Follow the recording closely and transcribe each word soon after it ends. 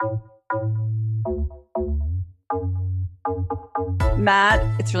Matt,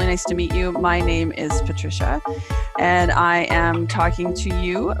 it's really nice to meet you. My name is Patricia, and I am talking to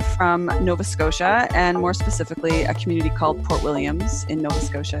you from Nova Scotia, and more specifically, a community called Port Williams in Nova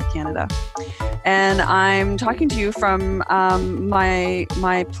Scotia, Canada. And I'm talking to you from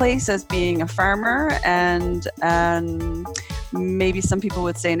my place as being a farmer and maybe some people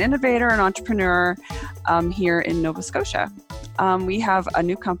would say an innovator, an entrepreneur here in Nova Scotia. We have a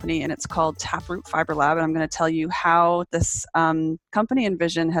new company and it's called Taproot Fibre Lab, and I'm going to tell you how this company and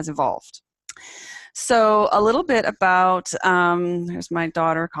vision has evolved. So a little bit about, here's my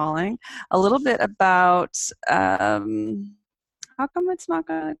daughter calling, a little bit about, how come it's not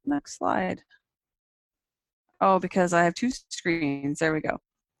going to, next slide? Oh, because I have two screens, there we go.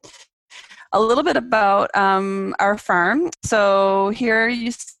 A little bit about our farm. So here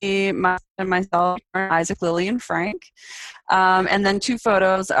you see myself, Isaac, Lily, and Frank, and then two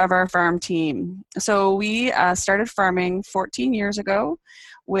photos of our farm team. So we started farming 14 years ago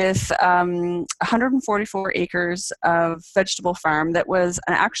with 144 acres of vegetable farm that was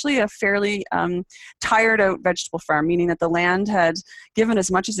actually a fairly tired out vegetable farm, meaning that the land had given as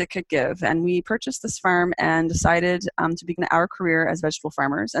much as it could give. And we purchased this farm and decided to begin our career as vegetable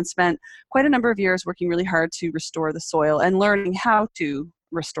farmers and spent quite a number of years working really hard to restore the soil and learning how to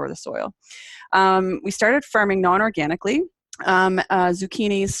restore the soil. We started farming non-organically.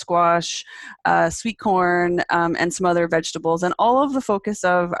 Zucchini, squash, sweet corn, and some other vegetables. And all of the focus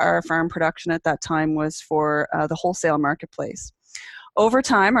of our farm production at that time was for the wholesale marketplace. Over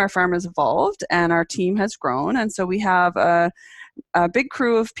time, our farm has evolved and our team has grown. And so we have a big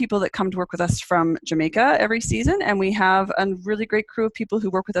crew of people that come to work with us from Jamaica every season. And we have a really great crew of people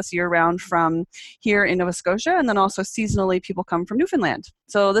who work with us year-round from here in Nova Scotia. And then also seasonally, people come from Newfoundland.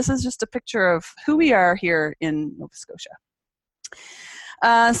 So this is just a picture of who we are here in Nova Scotia.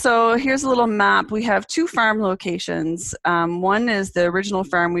 So here's a little map. We have two farm locations. One is the original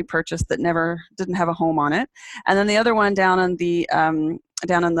farm we purchased that didn't have a home on it, and then the other one down in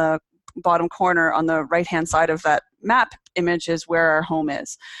the bottom corner on the right-hand side of that map image is where our home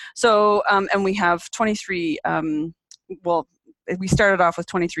is. So and we have 23. We started off with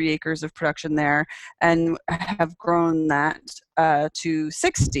 23 acres of production there and have grown that to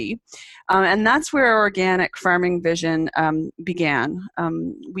 60. And that's where our organic farming vision began.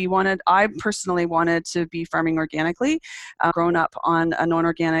 I personally wanted to be farming organically, grown up on a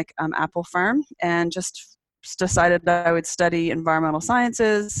non-organic apple farm, and just decided that I would study environmental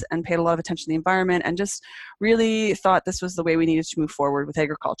sciences and paid a lot of attention to the environment and just really thought this was the way we needed to move forward with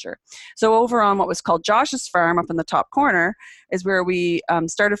agriculture. So over on what was called Josh's farm up in the top corner is where we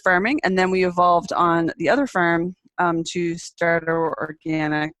started farming, and then we evolved on the other farm to start our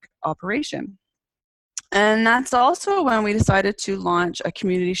organic operation. And that's also when we decided to launch a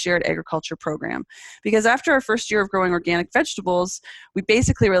community shared agriculture program. Because after our first year of growing organic vegetables, we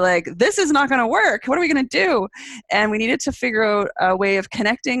basically were like, this is not going to work. What are we going to do? And we needed to figure out a way of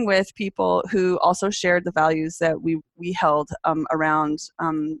connecting with people who also shared the values that we held around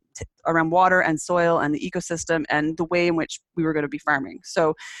water and soil and the ecosystem and the way in which we were going to be farming.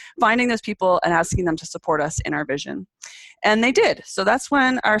 So finding those people and asking them to support us in our vision. And they did. So that's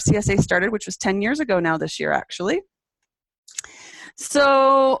when our CSA started, which was 10 years ago now this year, actually.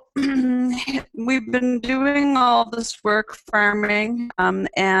 So we've been doing all this work farming,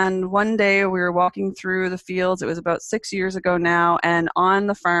 and one day we were walking through the fields. It was about 6 years ago now, and on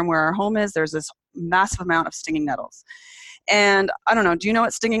the farm where our home is, there's this massive amount of stinging nettles. And I don't know, do you know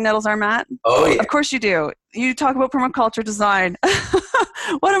what stinging nettles are, Matt? Oh, yeah. Of course you do. You talk about permaculture design.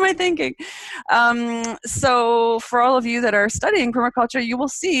 What am I thinking? So for all of you that are studying permaculture, you will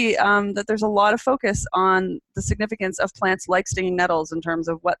see that there's a lot of focus on the significance of plants like stinging nettles in terms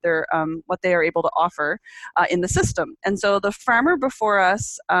of what they are able to offer in the system. And so the farmer before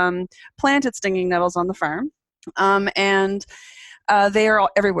us planted stinging nettles on the farm, and they are all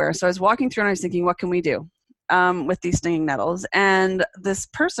everywhere. So I was walking through and I was thinking, what can we do with these stinging nettles? And this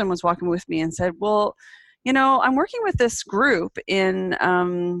person was walking with me and said, well, you know, I'm working with this group in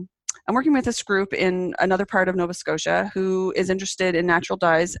another part of Nova Scotia who is interested in natural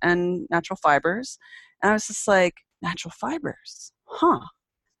dyes and natural fibers. And I was just like, natural fibers? Huh.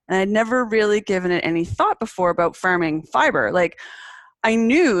 And I'd never really given it any thought before about farming fiber. Like, I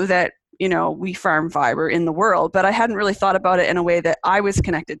knew that, you know, we farm fiber in the world, but I hadn't really thought about it in a way that I was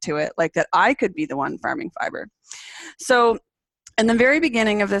connected to it, like that I could be the one farming fiber. So in the very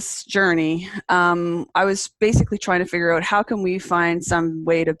beginning of this journey, I was basically trying to figure out how can we find some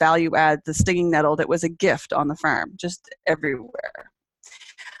way to value add the stinging nettle that was a gift on the farm, just everywhere.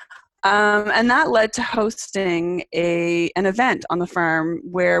 And that led to hosting an event on the farm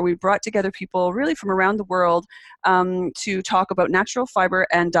where we brought together people really from around the world to talk about natural fiber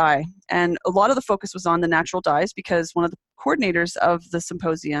and dye. And a lot of the focus was on the natural dyes because one of the coordinators of the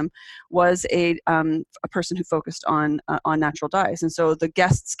symposium was a person who focused on natural dyes. And so the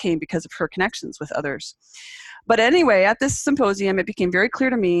guests came because of her connections with others. But anyway, at this symposium, it became very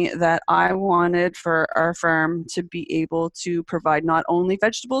clear to me that I wanted for our farm to be able to provide not only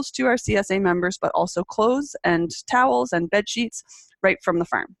vegetables to our CSA members, but also clothes and towels and bed sheets right from the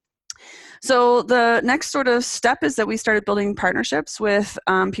farm. So the next sort of step is that we started building partnerships with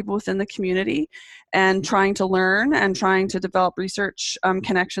people within the community and trying to learn and trying to develop research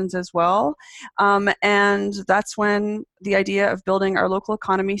connections as well. And that's when the idea of building our local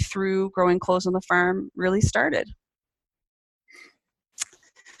economy through growing clothes on the farm really started.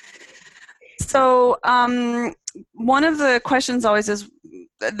 So one of the questions always is,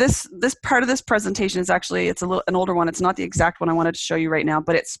 this part of this presentation is actually, it's an older one. It's not the exact one I wanted to show you right now,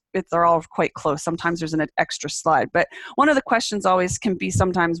 but they're all quite close. Sometimes there's an extra slide. But one of the questions always can be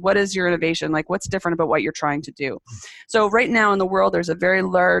sometimes, what is your innovation? Like, what's different about what you're trying to do? So right now in the world, there's a very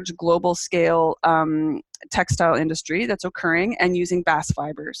large global scale textile industry that's occurring and using bast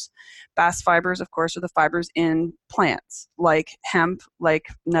fibers. Bast fibers, of course, are the fibers in plants like hemp, like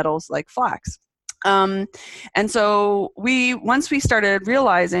nettles, like flax. And so once we started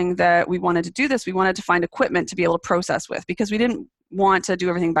realizing that we wanted to do this, we wanted to find equipment to be able to process with, because we didn't want to do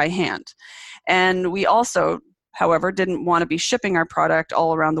everything by hand. And we also, however, didn't want to be shipping our product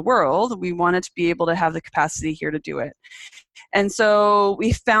all around the world. We wanted to be able to have the capacity here to do it. And so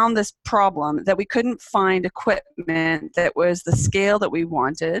we found this problem that we couldn't find equipment that was the scale that we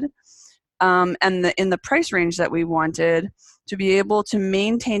wanted, and in the price range that we wanted, to be able to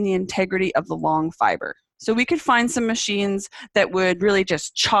maintain the integrity of the long fiber. So we could find some machines that would really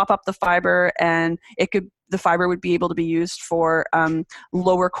just chop up the fiber, and the fiber would be able to be used for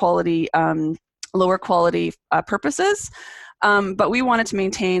lower quality purposes. But we wanted to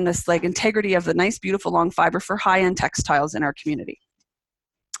maintain this like integrity of the nice, beautiful long fiber for high-end textiles in our community.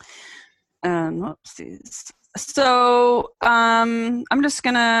 Whoopsies. So I'm just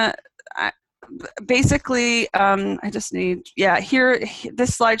gonna. Basically, I just need, here,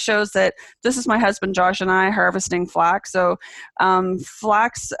 this slide shows that this is my husband, Josh, and I harvesting flax. So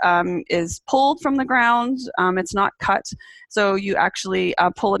flax is pulled from the ground. It's not cut. So you actually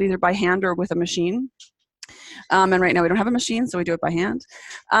pull it either by hand or with a machine. And right now we don't have a machine, so we do it by hand.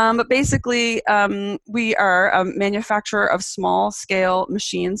 But basically, we are a manufacturer of small-scale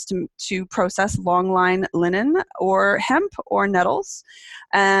machines to process long-line linen or hemp or nettles.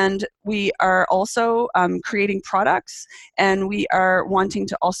 And we are also creating products, and we are wanting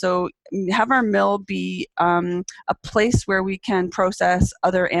to also have our mill be a place where we can process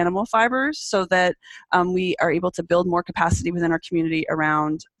other animal fibers so that we are able to build more capacity within our community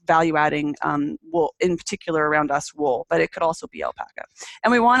around value-adding wool, in particular around us wool, but it could also be alpaca.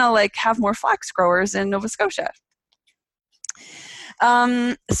 And we want to have more flax growers in Nova Scotia.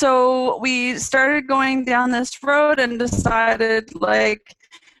 So we started going down this road and decided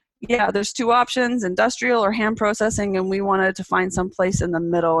there's two options, industrial or hand processing, and we wanted to find some place in the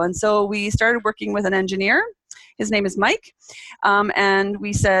middle. And so we started working with an engineer. His name is Mike. And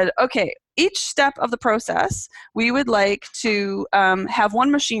we said, okay, each step of the process, we would like to have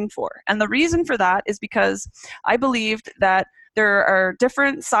one machine for. And the reason for that is because I believed that there are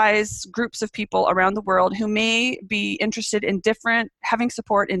different size groups of people around the world who may be interested in having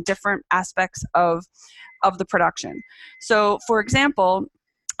support in different aspects of the production. So, for example,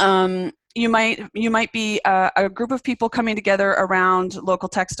 you might be a group of people coming together around local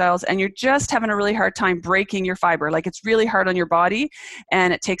textiles, and you're just having a really hard time breaking your fiber. Like, it's really hard on your body,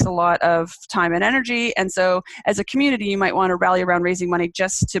 and it takes a lot of time and energy. And so as a community, you might want to rally around raising money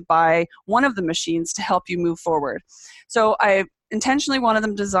just to buy one of the machines to help you move forward. So I intentionally wanted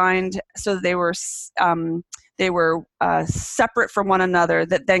them designed so that they were separate from one another,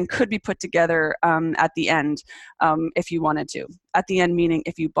 that then could be put together at the end if you wanted to. At the end, meaning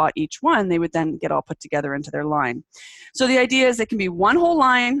if you bought each one, they would then get all put together into their line. So the idea is it can be one whole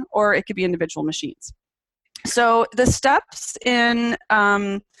line, or it could be individual machines. So the steps in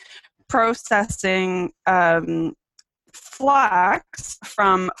processing flax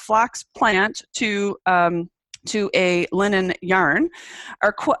from flax plant to a linen yarn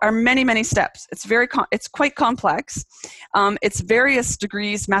are many, many steps. It's quite complex. It's various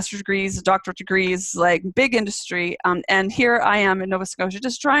degrees, master's degrees, doctorate degrees, like big industry. And here I am in Nova Scotia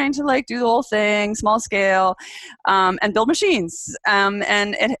just trying to do the whole thing, small scale, and build machines. And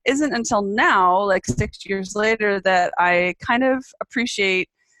it isn't until now, 6 years later, that I kind of appreciate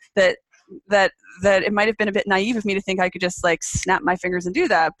that that it might have been a bit naive of me to think I could just like snap my fingers and do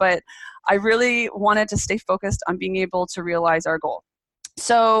that, but I really wanted to stay focused on being able to realize our goal.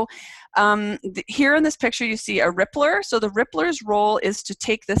 So here in this picture, you see a rippler. So the rippler's role is to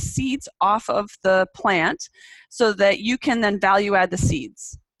take the seeds off of the plant so that you can then value add the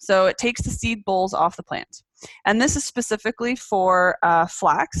seeds. So it takes the seed bolls off the plant. And this is specifically for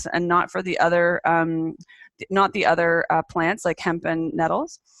flax and not for the other, plants like hemp and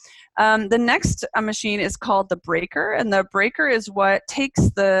nettles. The next machine is called the breaker, and the breaker is what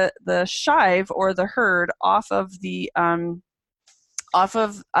takes the shive or the herd off of the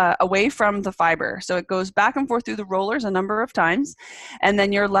away from the fiber. So it goes back and forth through the rollers a number of times, and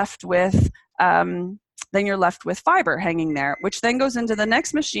then you're left with fiber hanging there, which then goes into the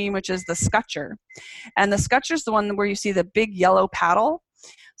next machine, which is the scutcher. And the scutcher is the one where you see the big yellow paddle.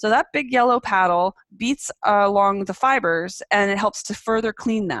 So that big yellow paddle beats along the fibers, and it helps to further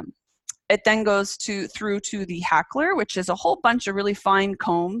clean them. It then goes through to the hackler, which is a whole bunch of really fine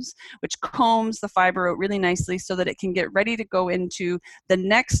combs, which combs the fiber out really nicely so that it can get ready to go into the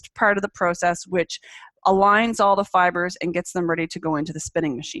next part of the process, which aligns all the fibers and gets them ready to go into the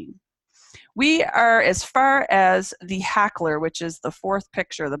spinning machine. We are as far as the hackler, which is the fourth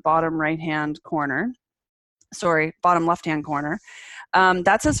picture, the bottom left-hand corner.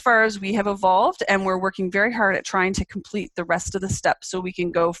 That's as far as we have evolved, and we're working very hard at trying to complete the rest of the steps so we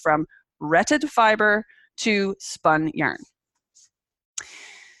can go from retted fiber to spun yarn.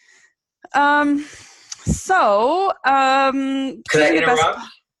 Could I interrupt?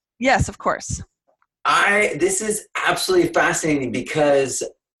 Yes, of course. This is absolutely fascinating, because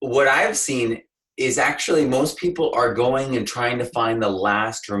what I've seen is actually most people are going and trying to find the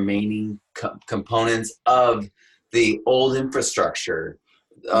last remaining components of the old infrastructure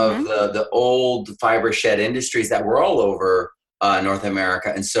of the old fiber shed industries that were all over North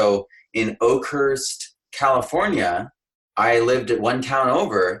America. And so in Oakhurst, California, I lived at one town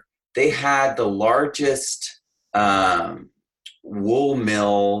over. They had the largest wool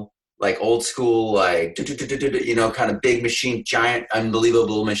mill, like old school, like, kind of big machine, giant,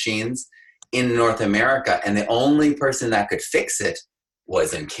 unbelievable machines in North America. And the only person that could fix it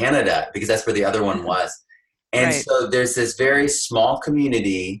was in Canada, because that's where the other one was. And right. So there's this very small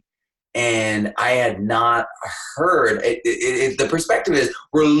community, and I had not heard the perspective is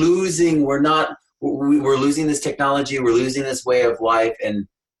we're losing this technology, we're losing this way of life. And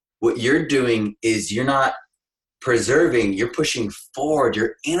what you're doing is you're not preserving, you're pushing forward,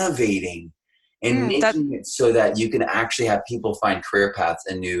 you're innovating and making it so that you can actually have people find career paths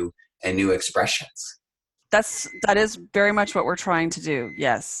and new expressions. That is very much what we're trying to do.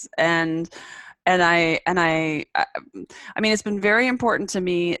 Yes. And I mean, it's been very important to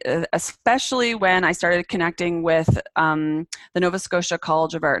me, especially when I started connecting with the Nova Scotia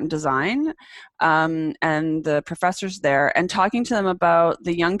College of Art and Design and the professors there, and talking to them about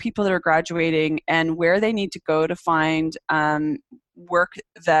the young people that are graduating and where they need to go to find work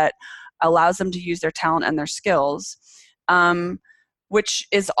that allows them to use their talent and their skills, which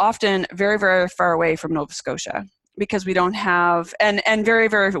is often very, very far away from Nova Scotia, because we don't have, and very,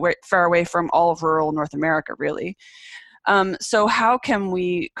 very far away from all of rural North America, really. So how can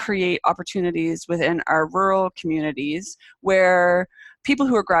we create opportunities within our rural communities where people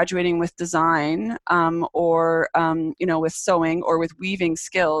who are graduating with design or with sewing or with weaving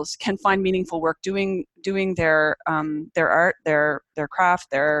skills can find meaningful work doing their art, their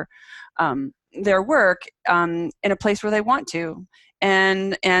craft, their work in a place where they want to,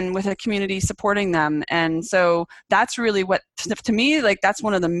 and with a community supporting them. And so that's really what, to me, like, that's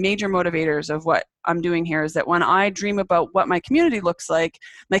one of the major motivators of what I'm doing here, is that when I dream about what my community looks like,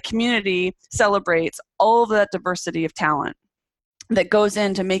 my community celebrates all of that diversity of talent that goes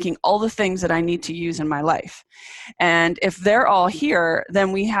into making all the things that I need to use in my life. And if they're all here,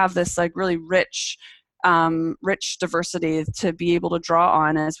 then we have this like really rich diversity to be able to draw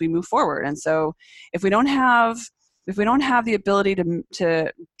on as we move forward. And so if we don't have the ability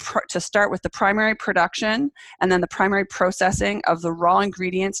to start with the primary production and then the primary processing of the raw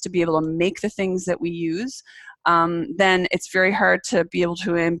ingredients to be able to make the things that we use, then it's very hard to be able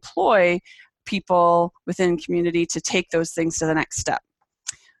to employ people within community to take those things to the next step.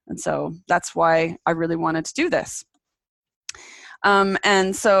 And so that's why I really wanted to do this.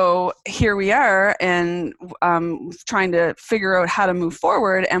 And so here we are, and trying to figure out how to move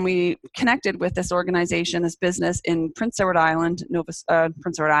forward. And we connected with this organization, this business in Prince Edward Island,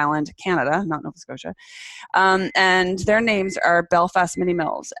 Canada, not Nova Scotia. And their names are Belfast Mini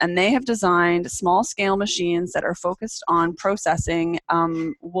Mills. And they have designed small-scale machines that are focused on processing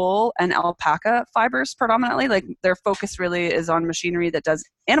wool and alpaca fibers predominantly. Like, their focus really is on machinery that does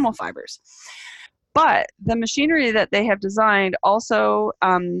animal fibers. But the machinery that they have designed also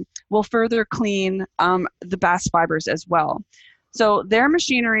will further clean the bast fibers as well. So their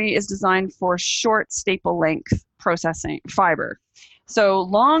machinery is designed for short staple length processing fiber. So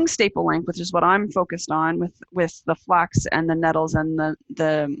long staple length, which is what I'm focused on with the flax and the nettles and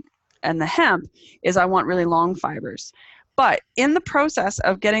the hemp, is I want really long fibers. But in the process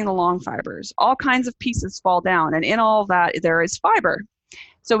of getting the long fibers, all kinds of pieces fall down, and in all that there is fiber.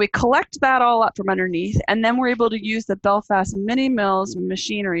 So we collect that all up from underneath, and then we're able to use the Belfast Mini Mills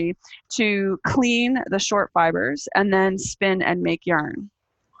machinery to clean the short fibers and then spin and make yarn.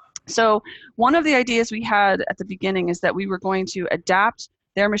 So one of the ideas we had at the beginning is that we were going to adapt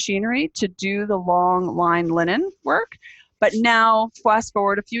their machinery to do the long line linen work. But now, fast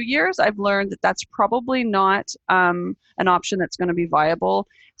forward a few years, I've learned that that's probably not an option that's going to be viable.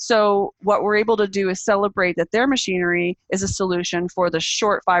 So what we're able to do is celebrate that their machinery is a solution for the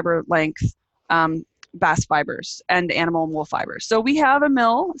short fiber length bast fibers and animal and wool fibers. So we have a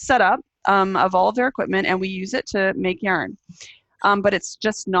mill set up of all of their equipment, and we use it to make yarn. But it's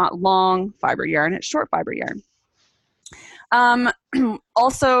just not long fiber yarn, it's short fiber yarn.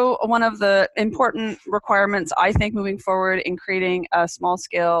 Also, one of the important requirements, I think, moving forward in creating a small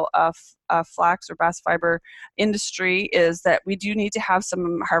scale flax or bast fiber industry is that we do need to have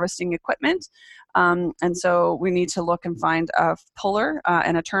some harvesting equipment. And so we need to look and find a puller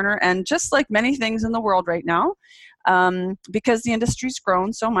and a turner. And just like many things in the world right now, because the industry's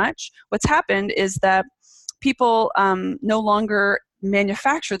grown so much, what's happened is that people no longer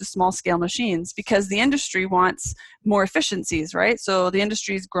manufacture the small scale machines because the industry wants more efficiencies, right? So the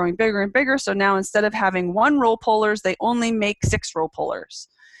industry is growing bigger and bigger. So now instead of having 1-roll pullers, they only make 6-roll pullers.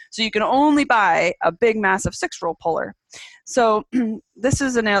 So you can only buy a big, massive 6-roll puller. So this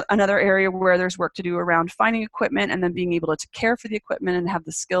is another area where there's work to do around finding equipment and then being able to care for the equipment and have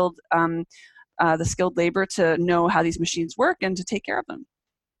the skilled labor to know how these machines work and to take care of them.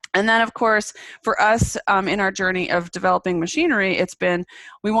 And then, of course, for us in our journey of developing machinery, it's been,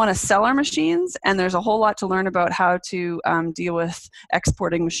 we want to sell our machines, and there's a whole lot to learn about how to deal with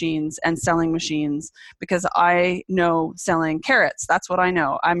exporting machines and selling machines, because I know selling carrots. That's what I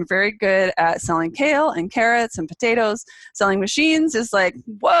know. I'm very good at selling kale and carrots and potatoes. Selling machines is like,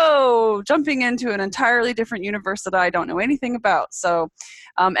 whoa, jumping into an entirely different universe that I don't know anything about. So,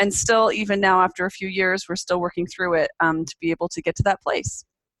 and still, even now after a few years, we're still working through it to be able to get to that place.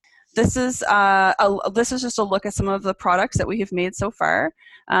 This is just a look at some of the products that we have made so far.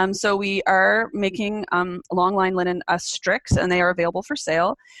 So we are making long line linen stricks, and they are available for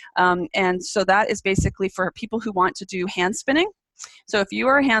sale. And so that is basically for people who want to do hand spinning. So if you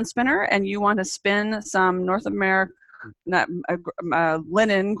are a hand spinner and you want to spin some North America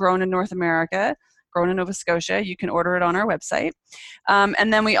linen grown in North America, grown in Nova Scotia, you can order it on our website.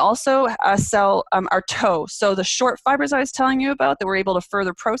 And then we also sell our tow. So the short fibers I was telling you about that we're able to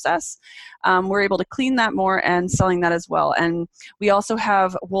further process, we're able to clean that more and selling that as well. And we also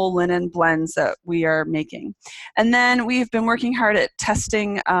have wool linen blends that we are making. And then we've been working hard at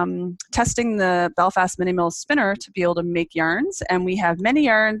testing the Belfast Mini Mill spinner to be able to make yarns. And we have many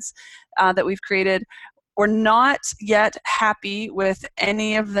yarns that we've created. We're not yet happy with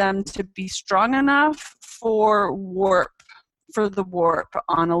any of them to be strong enough for the warp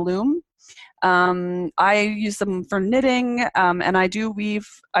on a loom. I use them for knitting, and I do weave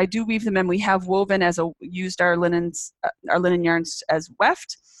them, and we have woven used our linen yarns as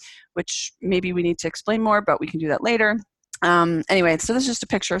weft, which maybe we need to explain more, but we can do that later. Anyway, so this is just a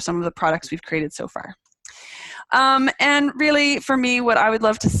picture of some of the products we've created so far. And really, for me, what I would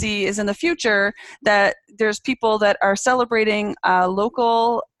love to see is in the future that there's people that are celebrating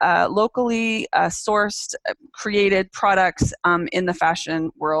locally sourced, created products in the fashion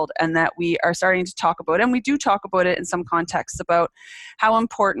world, and that we are starting to talk about, and we do talk about it in some contexts, about how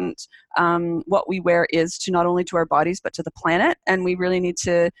important what we wear is to not only to our bodies but to the planet, and we really need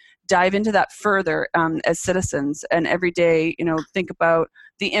to dive into that further as citizens, and every day, think about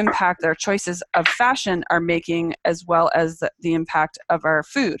the impact that our choices of fashion are making, as well as the impact of our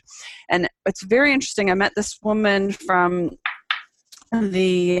food. And it's very interesting. I met this woman from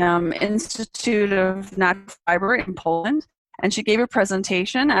the Institute of Natural Fibre in Poland, and she gave a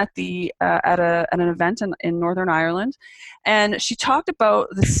presentation at an event in Northern Ireland, and she talked about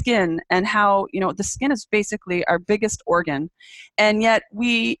the skin and how, the skin is basically our biggest organ, and yet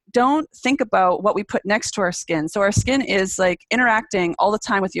we don't think about what we put next to our skin. So our skin is like interacting all the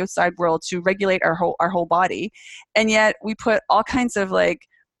time with the outside world to regulate our whole body, and yet we put all kinds of like,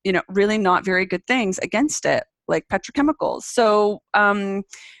 really not very good things against it, like petrochemicals. So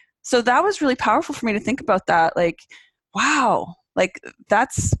so that was really powerful for me to think about that. Like, wow, like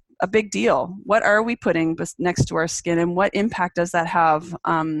that's a big deal. What are we putting next to our skin, and what impact does that have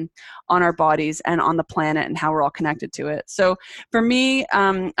on our bodies and on the planet, and how we're all connected to it? So for me,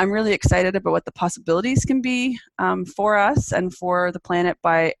 I'm really excited about what the possibilities can be for us and for the planet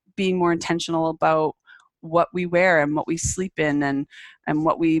by being more intentional about what we wear and what we sleep in, and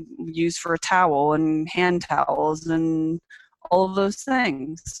what we use for a towel and hand towels and all of those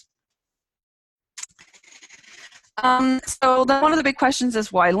things. So then one of the big questions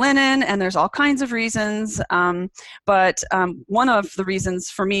is why linen, and there's all kinds of reasons. But one of the reasons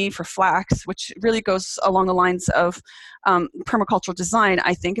for me for flax, which really goes along the lines of permacultural design,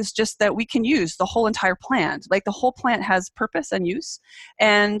 I think, is just that we can use the whole entire plant. Like the whole plant has purpose and use,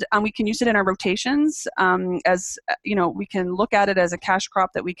 and we can use it in our rotations. As we can look at it as a cash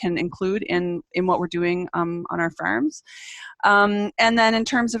crop that we can include in what we're doing on our farms. And then in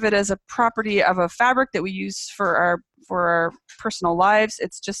terms of it as a property of a fabric that we use for our personal lives,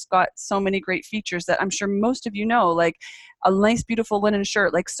 it's just got so many great features that I'm sure most of you know, like a nice, beautiful linen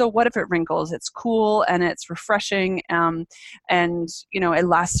shirt. Like, so what if it wrinkles? It's cool and it's refreshing, and it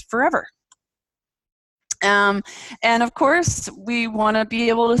lasts forever. And of course, we want to be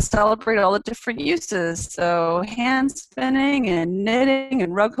able to celebrate all the different uses. So hand spinning and knitting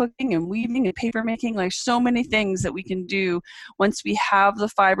and rug hooking and weaving and paper making, like so many things that we can do once we have the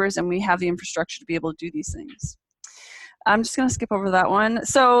fibers and we have the infrastructure to be able to do these things. I'm just going to skip over that one.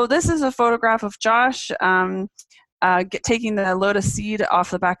 So this is a photograph of Josh taking the load of seed off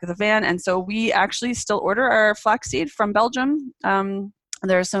the back of the van. And so we actually still order our flaxseed from Belgium.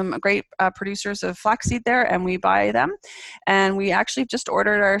 There are some great producers of flaxseed there, and we buy them. And we actually just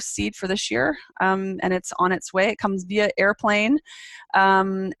ordered our seed for this year, and it's on its way. It comes via airplane,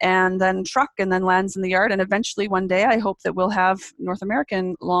 and then truck, and then lands in the yard. And eventually, one day, I hope that we'll have North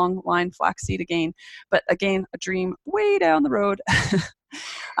American long line flaxseed again. But again, a dream way down the road.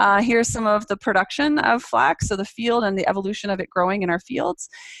 Here's some of the production of flax, so the field and the evolution of it growing in our fields.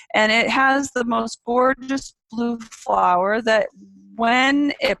 And it has the most gorgeous blue flower that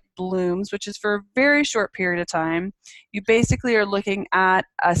when it blooms, which is for a very short period of time, you basically are looking at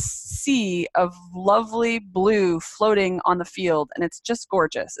a sea of lovely blue floating on the field, and it's just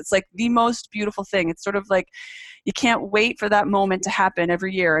gorgeous. It's like the most beautiful thing. It's sort of like you can't wait for that moment to happen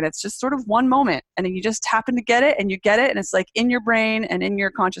every year, and it's just sort of one moment, and then you just happen to get it, and you get it, and it's like in your brain and in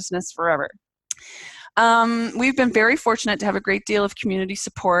your consciousness forever. We've been very fortunate to have a great deal of community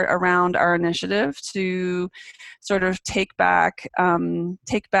support around our initiative to sort of take back the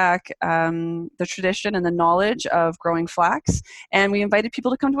tradition and the knowledge of growing flax. And we invited people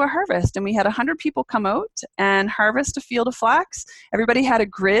to come to a harvest, and we had 100 people come out and harvest a field of flax. Everybody had a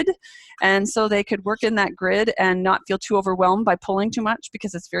grid, and so they could work in that grid and not feel too overwhelmed by pulling too much,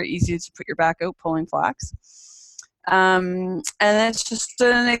 because it's very easy to put your back out pulling flax. And it's just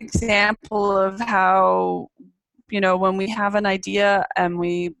an example of how, when we have an idea and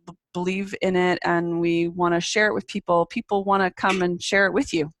we believe in it and we want to share it with people, people want to come and share it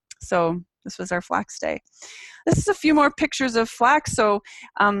with you. So this was our Flax Day. This is a few more pictures of flax. So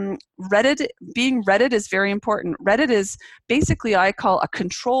being retted is very important. Retted is basically, I call, a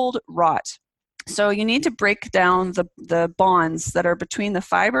controlled rot. So you need to break down the bonds that are between the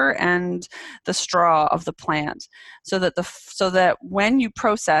fiber and the straw of the plant, so that when you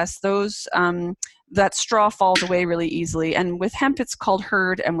process those, that straw falls away really easily. And with hemp, it's called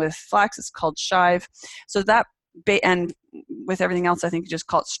hurd, and with flax, it's called shive. So that and with everything else, I think you just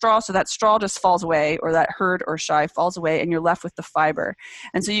call it straw. So that straw just falls away, or that hurd or shive falls away, and you're left with the fiber.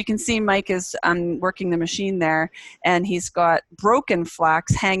 And so you can see Mike is working the machine there, and he's got broken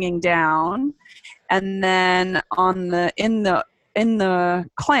flax hanging down. And then in the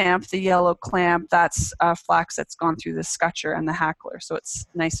clamp, the yellow clamp, that's flax that's gone through the scutcher and the hackler. So it's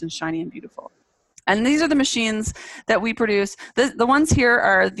nice and shiny and beautiful. And these are the machines that we produce. The ones here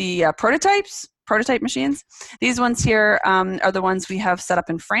are the prototype machines. These ones here are the ones we have set up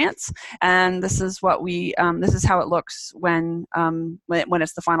in France, and this is what this is how it looks when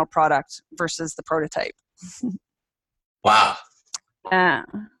it's the final product versus the prototype. Wow. I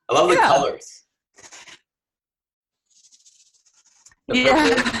love the colors.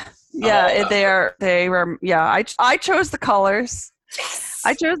 Yeah. Yeah, they were, yeah, I chose the colors.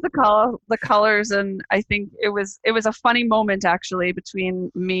 I Yes. chose the colors, and I think it was a funny moment actually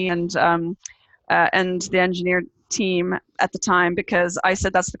between me and the engineer team at the time, because I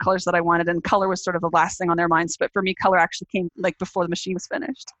said that's the colors that I wanted, and color was sort of the last thing on their minds. But for me, color actually came like before the machine was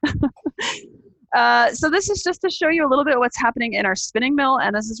finished. So this is just to show you a little bit what's happening in our spinning mill,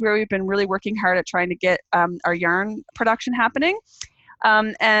 and this is where we've been really working hard at trying to get our yarn production happening.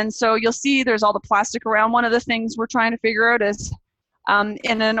 And so you'll see there's all the plastic around. One of the things we're trying to figure out is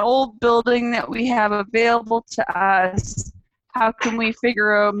in an old building that we have available to us, how can we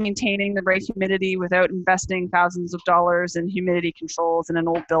figure out maintaining the right humidity without investing thousands of dollars in humidity controls in an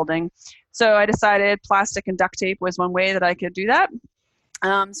old building? So I decided plastic and duct tape was one way that I could do that.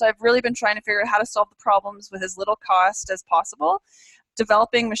 So I've really been trying to figure out how to solve the problems with as little cost as possible.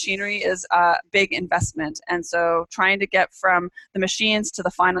 Developing machinery is a big investment, and so trying to get from the machines to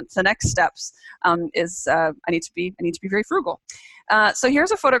the next steps is I need to be very frugal. So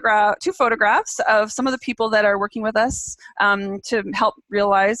here's two photographs of some of the people that are working with us to help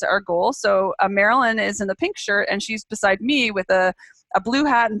realize our goal. So Marilyn is in the pink shirt, and she's beside me with a blue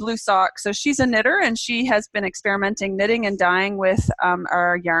hat and blue socks. So she's a knitter, and she has been experimenting knitting and dyeing with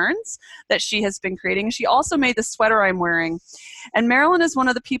our yarns that she has been creating. She also made the sweater I'm wearing. And Marilyn is one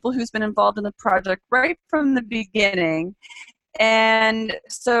of the people who's been involved in the project right from the beginning. And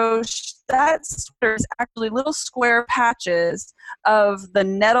so that sweater is actually little square patches of the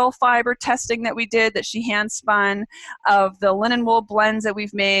nettle fiber testing that we did that she hand spun, of the linen wool blends that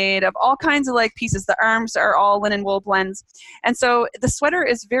we've made, of all kinds of like pieces. The arms are all linen wool blends. And so the sweater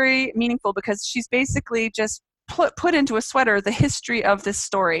is very meaningful because she's basically just put into a sweater the history of this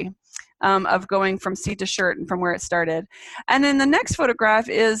story. Of going from seed to shirt and from where it started. And then the next photograph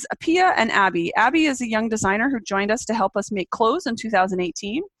is Pia and Abby. Abby is a young designer who joined us to help us make clothes in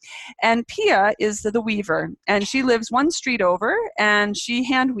 2018. And Pia is the weaver, and she lives one street over, and she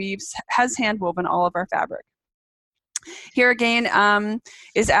has hand woven all of our fabric. Here again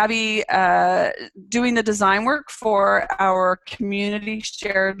is Abby doing the design work for our community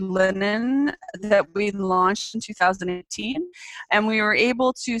shared linen that we launched in 2018. And we were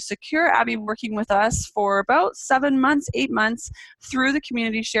able to secure Abby working with us for about 7 months, 8 months through the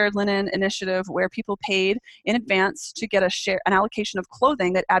community shared linen initiative, where people paid in advance to get an allocation of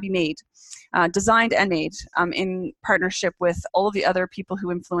clothing that Abby made. Designed and made in partnership with all of the other people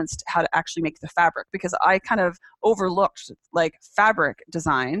who influenced how to actually make the fabric, because I kind of overlooked like fabric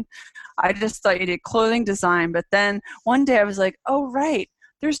design. I just thought you did clothing design, but then one day I was like, oh right,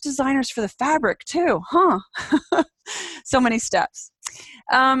 there's designers for the fabric too, huh? So many steps.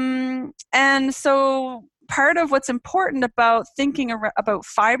 And so part of what's important about thinking about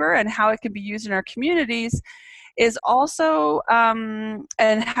fiber and how it can be used in our communities is also,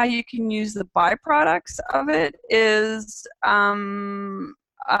 and how you can use the byproducts of it is, well,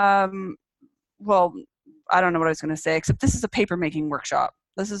 I don't know what I was going to say, except this is a paper making workshop.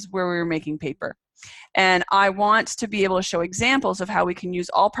 This is where we were making paper. And I want to be able to show examples of how we can use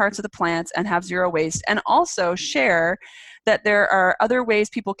all parts of the plants and have zero waste, and also share that there are other ways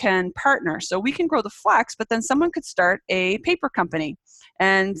people can partner. So we can grow the flax, but then someone could start a paper company,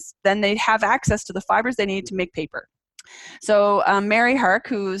 and then they'd have access to the fibers they need to make paper. So Mary Hark,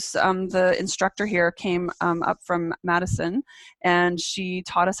 who's the instructor here, came up from Madison, and she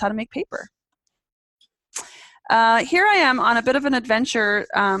taught us how to make paper. Here I am on a bit of an adventure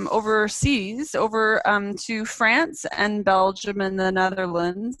overseas, over to France and Belgium and the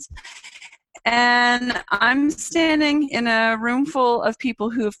Netherlands. And I'm standing in a room full of people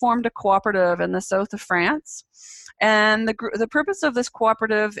who have formed a cooperative in the south of France. And the purpose of this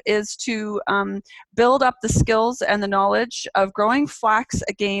cooperative is to build up the skills and the knowledge of growing flax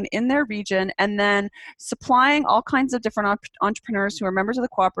again in their region, and then supplying all kinds of different entrepreneurs who are members of the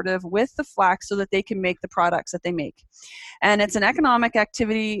cooperative with the flax so that they can make the products that they make. And it's an economic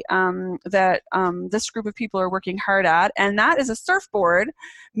activity that this group of people are working hard at, and that is a surfboard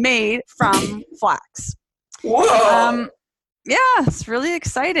made from flax. Whoa! Yeah, it's really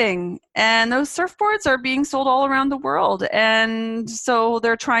exciting. And those surfboards are being sold all around the world. And so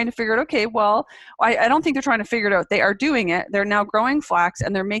they're trying to figure out, okay, well, I don't think they're trying to figure it out. They are doing it. They're now growing flax,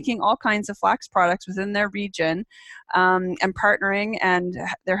 and they're making all kinds of flax products within their region, and partnering, and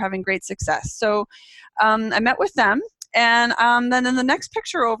they're having great success. So I met with them. And then in the next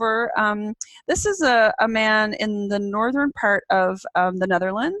picture over, this is a man in the northern part of the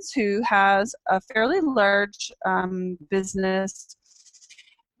Netherlands who has a fairly large business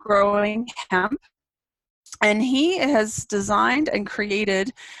growing hemp. And he has designed and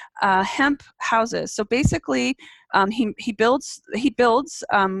created hemp houses. So basically, he builds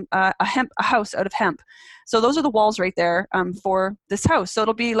a house out of hemp. So those are the walls right there for this house. So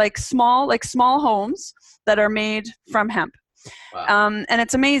it'll be like small homes that are made from hemp. Wow. And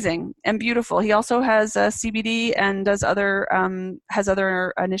it's amazing and beautiful. He also has CBD and does has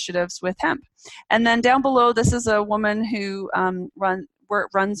other initiatives with hemp. And then down below, this is a woman who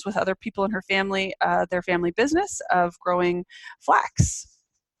runs with other people in her family, their family business of growing flax.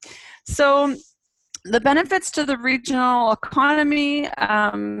 So the benefits to the regional economy,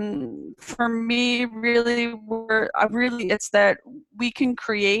 for me, it's that we can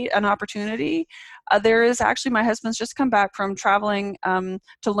create an opportunity. There is actually, my husband's just come back from traveling to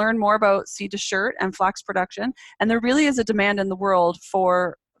learn more about seed to shirt and flax production, and there really is a demand in the world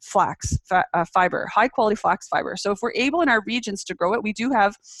for flax fiber, high quality flax fiber. So if we're able in our regions to grow it, we do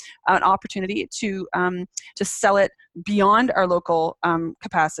have an opportunity to sell it beyond our local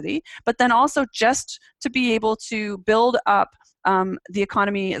capacity, but then also just to be able to build up the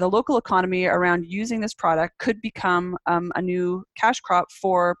economy, the local economy around using this product could become a new cash crop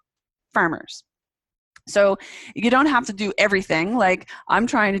for farmers. So you don't have to do everything. Like I'm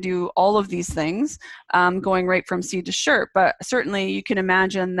trying to do all of these things, going right from seed to shirt. But certainly you can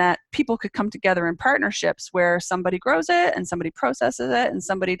imagine that people could come together in partnerships where somebody grows it and somebody processes it and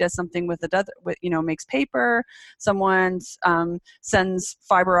somebody does something with it, makes paper. Someone sends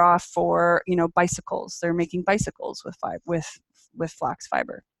fiber off for, bicycles. They're making bicycles with flax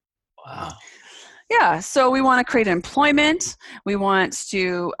fiber. Wow. Yeah. So we want to create employment. We want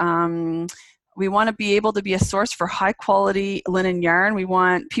to be able to be a source for high quality linen yarn. We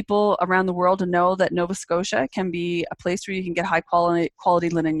want people around the world to know that Nova Scotia can be a place where you can get high quality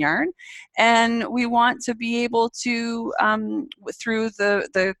linen yarn. And we want to be able to, through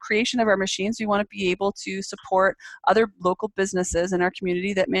the creation of our machines, we want to be able to support other local businesses in our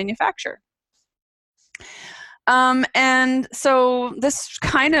community that manufacture. And so this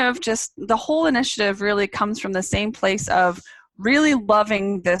kind of just, the whole initiative really comes from the same place of really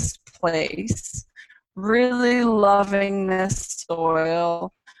loving this place, really loving this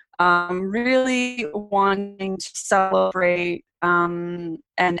soil, really wanting to celebrate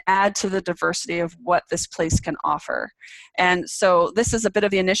and add to the diversity of what this place can offer. And so this is a bit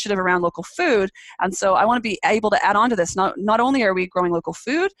of the initiative around local food. And so I want to be able to add on to this. Not only are we growing local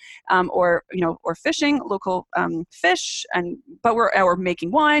food or fishing local fish, but we're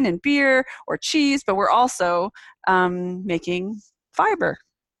making wine and beer or cheese, but we're also making fiber.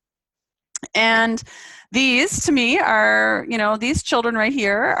 And these, to me, are, these children right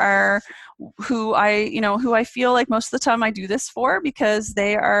here are who I feel like most of the time I do this for, because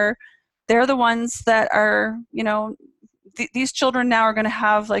they're the ones that are, these children now are going to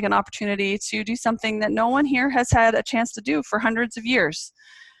have like an opportunity to do something that no one here has had a chance to do for hundreds of years,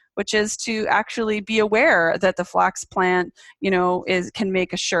 which is to actually be aware that the flax plant, can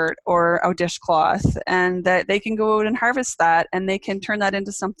make a shirt or a dishcloth, and that they can go out and harvest that, and they can turn that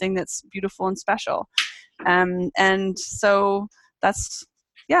into something that's beautiful and special. And so that's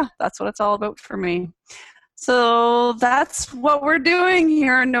what it's all about for me. So that's what we're doing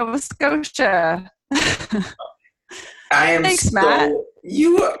here in Nova Scotia. Thanks, Matt.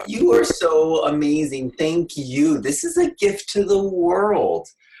 You are so amazing. Thank you. This is a gift to the world.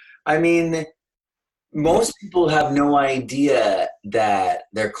 I mean, most people have no idea that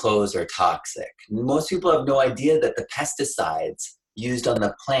their clothes are toxic. Most people have no idea that the pesticides used on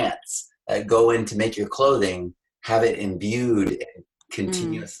the plants that go in to make your clothing have it imbued and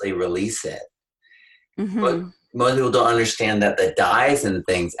continuously release it. Mm-hmm. But most people don't understand that the dyes and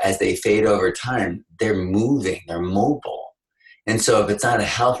things, as they fade over time, they're moving, they're mobile. And so if it's not a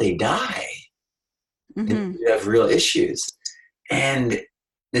healthy dye, then you have real issues. And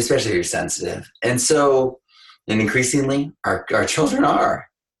especially if you're sensitive. And so, and increasingly, our children are.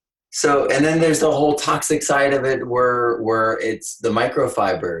 So, and then there's the whole toxic side of it where it's the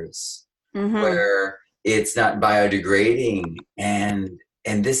microfibers, where it's not biodegrading. And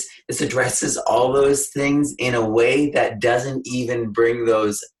this addresses all those things in a way that doesn't even bring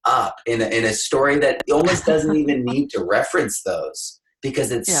those up in a story that almost doesn't even need to reference those,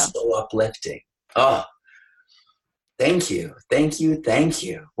 because it's so uplifting. Oh, thank you. Thank you. Thank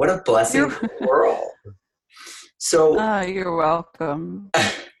you. What a blessing for the world. So you're welcome.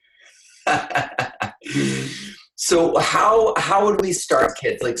 So how would we start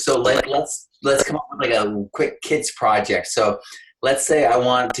kids? Like, so let's come up with like a quick kids project. So let's say I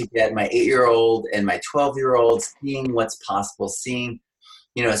want to get my 8-year-old and my 12-year-old seeing what's possible, seeing,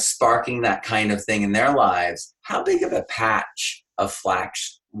 sparking that kind of thing in their lives. How big of a patch of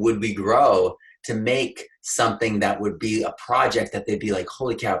flax would we grow to make something that would be a project that they'd be like,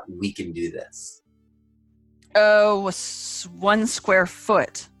 holy cow, we can do this? Oh, 1 square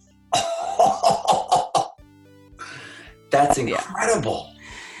foot. That's incredible.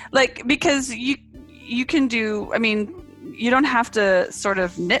 Like, because you can do, I mean, you don't have to sort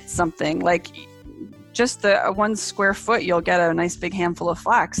of knit something. Like, just the 1 square foot, you'll get a nice big handful of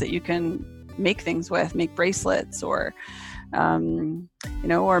flax that you can make things with, make bracelets, or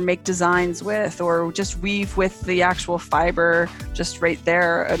or make designs with, or just weave with the actual fiber just right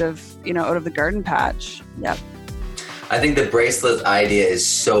there out of the garden patch. Yep. I think the bracelet idea is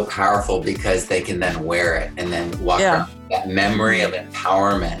so powerful because they can then wear it and then walk around with that memory of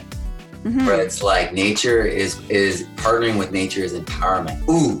empowerment. Mm-hmm. Where it's like nature is partnering with nature is empowerment.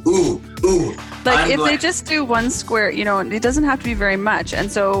 Ooh. Like they just do 1 square, it doesn't have to be very much.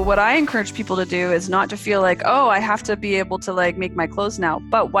 And so what I encourage people to do is not to feel like, oh, I have to be able to like make my clothes now.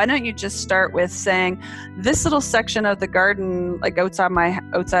 But why don't you just start with saying, this little section of the garden, like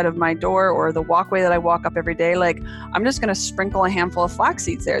outside of my door, or the walkway that I walk up every day, like I'm just going to sprinkle a handful of flax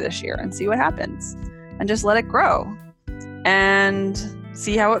seeds there this year and see what happens, and just let it grow and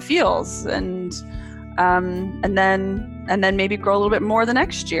see how it feels, and then maybe grow a little bit more the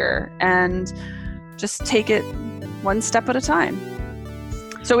next year, and just take it one step at a time.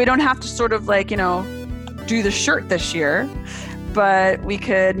 So we don't have to sort of like, do the shirt this year, but we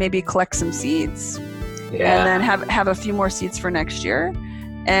could maybe collect some seeds, and then have a few more seeds for next year,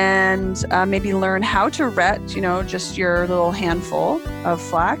 and maybe learn how to ret, just your little handful of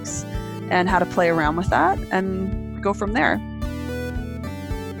flax and how to play around with that, and go from there.